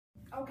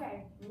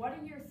Okay, what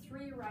are your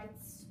 3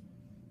 rights?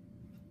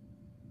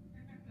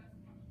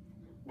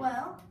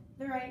 Well,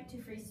 the right to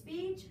free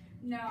speech.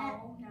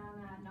 No,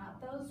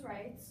 not those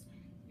rights.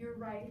 Your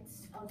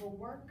rights of a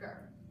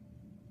worker.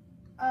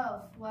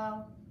 Oh,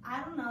 well,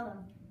 I don't know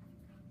them.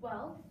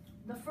 Well,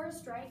 the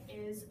first right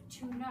is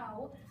to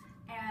know,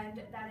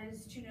 and that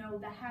is to know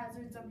the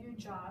hazards of your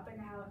job and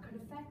how it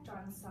could affect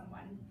on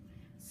someone,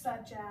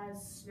 such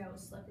as snow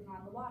slipping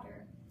on the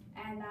water.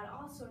 And that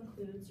also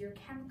includes your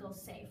chemical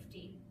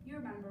safety. You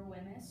remember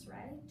WHMIS,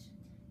 right?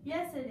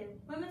 Yes, I do.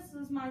 WHMIS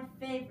was my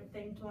favorite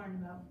thing to learn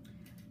about.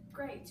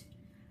 Great.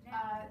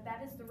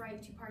 That is the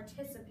right to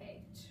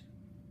participate.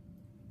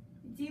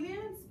 Do you mean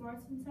in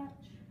sports and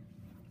such?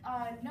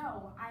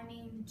 No, I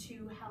mean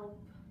to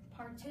help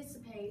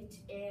participate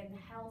in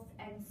health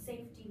and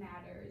safety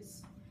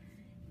matters.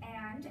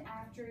 And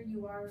after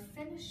you are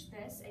finished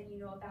this and you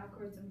know it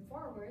backwards and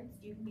forwards,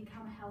 you can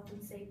become a health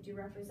and safety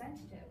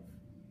representative.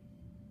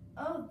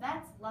 Oh,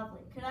 that's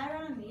lovely. Could I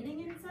run a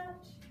meeting and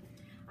such?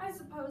 I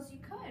suppose you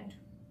could.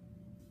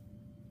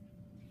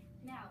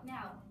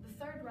 Now, the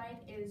third right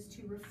is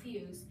to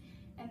refuse,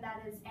 and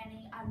that is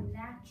any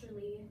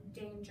unnaturally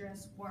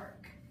dangerous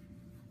work.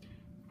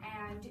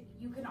 And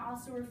you can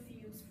also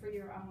refuse for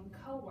your own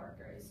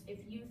co-workers if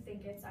you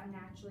think it's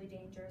unnaturally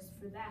dangerous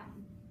for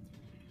them.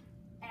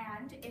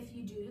 And if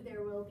you do,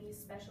 there will be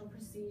special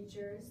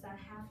procedures that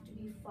have to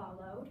be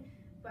followed,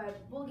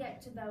 but we'll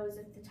get to those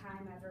if the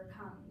time ever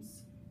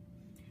comes.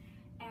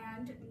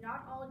 And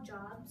not all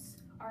jobs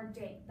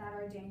that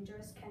are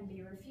dangerous can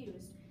be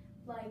refused.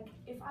 Like,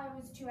 if I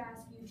was to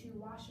ask you to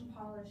wash and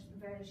polish the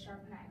very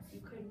sharp knives,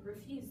 you couldn't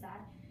refuse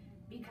that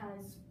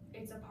because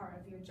it's a part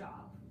of your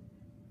job.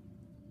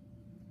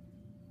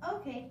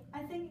 Okay,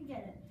 I think I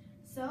get it.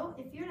 So,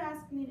 if you would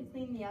ask me to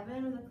clean the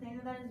oven with a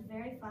cleaner that is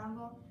very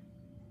flammable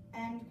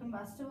and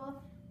combustible,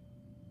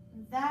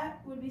 that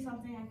would be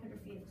something I could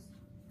refuse.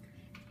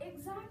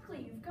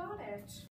 Exactly, you've got it.